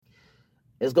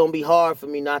it's going to be hard for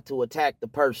me not to attack the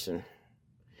person.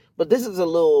 But this is a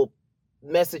little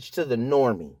message to the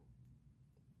normie.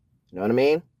 You know what I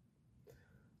mean?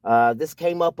 This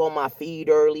came up on my feed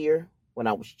earlier when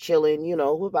I was chilling,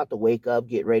 we're about to wake up,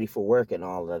 get ready for work and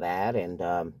all of that.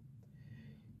 And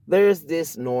there's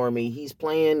this normie. He's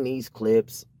playing these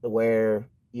clips where,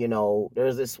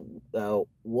 there's this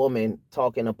woman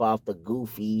talking about the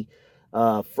goofy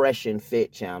Fresh and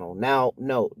Fit channel. Now,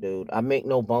 no, dude, I make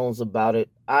no bones about it.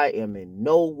 I am in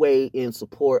no way in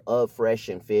support of Fresh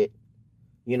and Fit.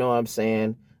 You know what I'm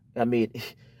saying? I mean,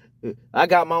 I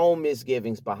got my own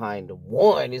misgivings behind them.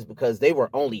 One is because they were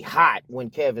only hot when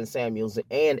Kevin Samuels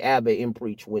and Abba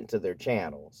Impreach went to their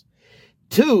channels.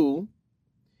 Two,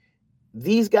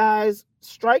 these guys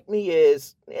strike me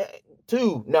as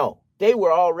they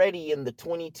were already in the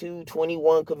 22,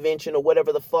 21 convention or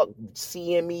whatever the fuck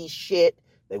CME shit.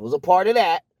 They was a part of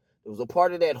that. It was a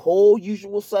part of that whole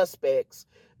usual suspects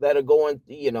that are going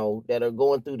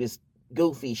through this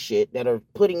goofy shit, that are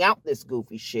putting out this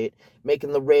goofy shit,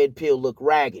 making the red pill look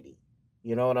raggedy.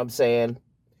 You know what I'm saying?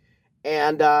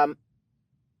 And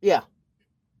yeah.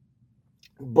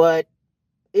 But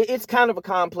it's kind of a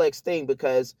complex thing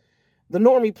because the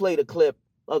normie played a clip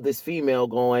of this female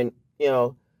going,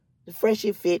 the Fresh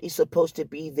and Fit is supposed to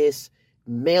be this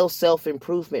male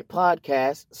self-improvement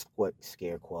podcast,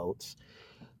 scare quotes,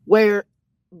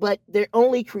 but they're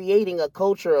only creating a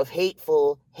culture of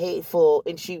hateful,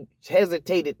 and she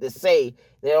hesitated to say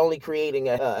they're only creating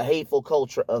a hateful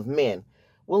culture of men.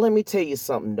 Well, let me tell you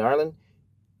something, darling.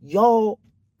 Y'all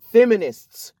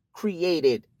feminists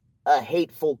created a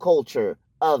hateful culture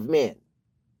of men,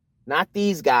 not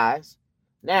these guys.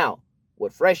 Now,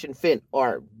 what Fresh and Fit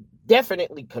are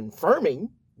definitely confirming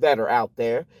that are out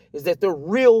there is that they're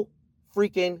real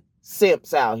freaking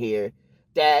simps out here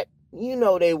that,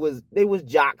 they was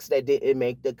jocks that didn't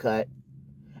make the cut.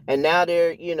 And now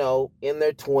they're, in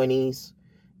their 20s,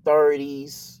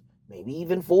 30s, maybe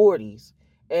even 40s,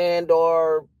 and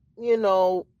are,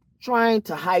 trying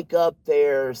to hike up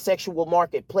their sexual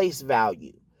marketplace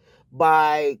value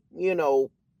by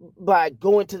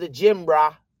going to the gym,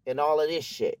 brah, and all of this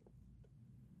shit.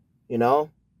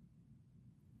 Now,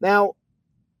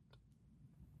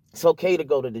 it's okay to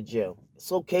go to the gym.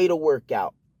 It's okay to work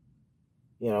out.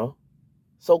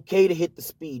 It's okay to hit the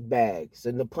speed bags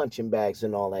and the punching bags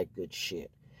and all that good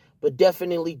shit. But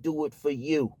definitely do it for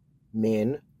you,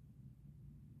 men.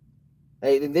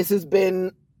 And this has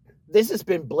been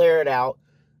blared out,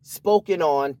 spoken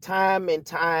on time and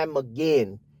time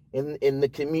again in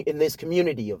this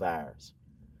community of ours.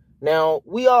 Now,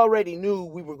 we already knew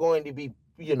we were going to be,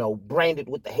 branded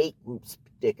with the hate group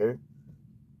sticker.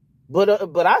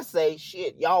 But I say,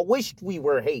 shit, y'all wished we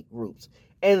were hate groups.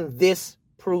 And this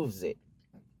proves it.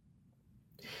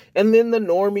 And then the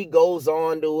normie goes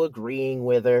on to agreeing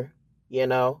with her,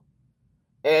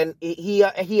 And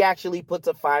he actually puts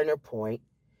a finer point.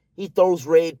 He throws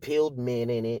red-pilled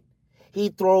men in it. He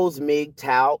throws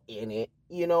MGTOW in it.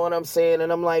 You know what I'm saying?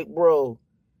 And I'm like, bro,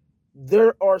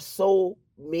 there are so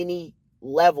many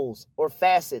levels or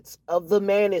facets of the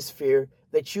manosphere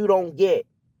that you don't get.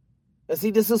 And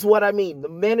see, this is what I mean. The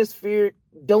manosphere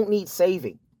don't need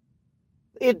saving.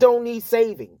 It don't need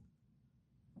saving.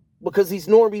 Because these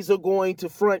normies are going to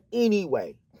front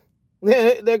anyway.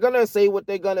 They're going to say what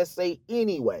they're going to say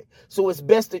anyway. So it's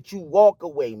best that you walk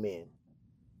away, man.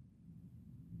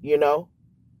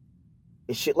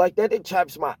 It's shit like that. It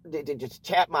just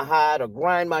chap my hide or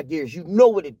grind my gears. You know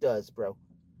what it does, bro.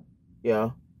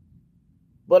 Yeah.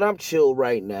 But I'm chill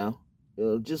right now.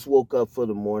 Just woke up for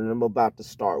the morning. I'm about to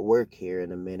start work here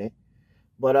in a minute.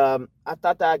 But I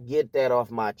thought I'd get that off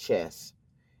my chest.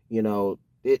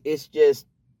 It's just,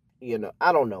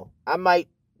 I don't know. I might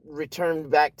return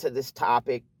back to this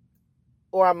topic,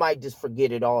 or I might just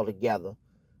forget it altogether,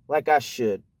 like I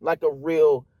should, like a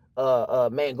real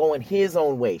man going his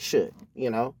own way should,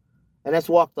 and that's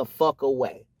walk the fuck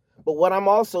away. But what I'm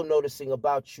also noticing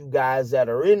about you guys that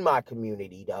are in my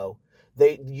community, though,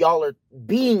 y'all are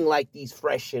being like these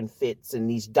Fresh and Fits and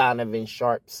these Donovan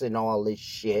Sharps and all this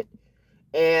shit,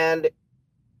 and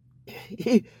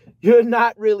you're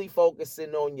not really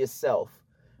focusing on yourself.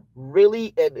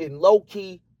 Really, and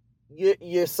low-key,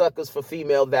 you're suckers for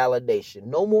female validation.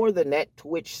 No more than that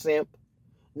Twitch simp.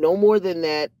 No more than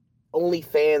that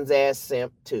OnlyFans ass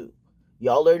simp, too.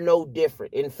 Y'all are no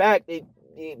different. In fact,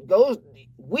 it goes...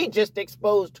 We just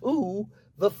exposed who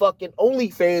the fucking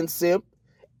OnlyFans simp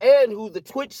and who the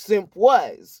Twitch simp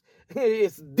was.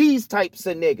 It's these types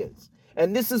of niggas.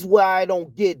 And this is why I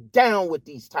don't get down with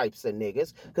these types of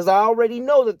niggas, because I already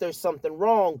know that there's something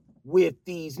wrong with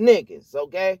these niggas,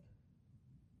 okay?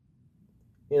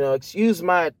 Excuse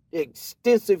my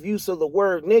extensive use of the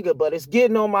word nigga, but it's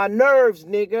getting on my nerves,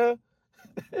 nigga.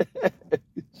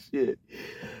 Shit.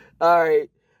 All right.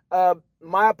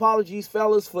 My apologies,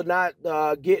 fellas, for not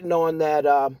getting on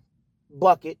that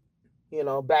bucket,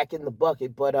 back in the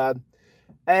bucket. But I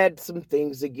had some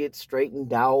things to get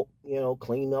straightened out,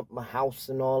 clean up my house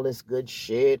and all this good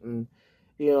shit, and,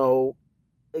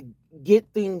 get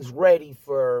things ready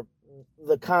for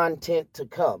the content to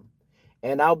come.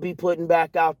 And I'll be putting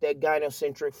back out that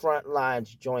gynocentric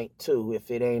frontlines joint too, if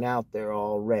it ain't out there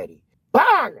already.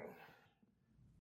 Bang!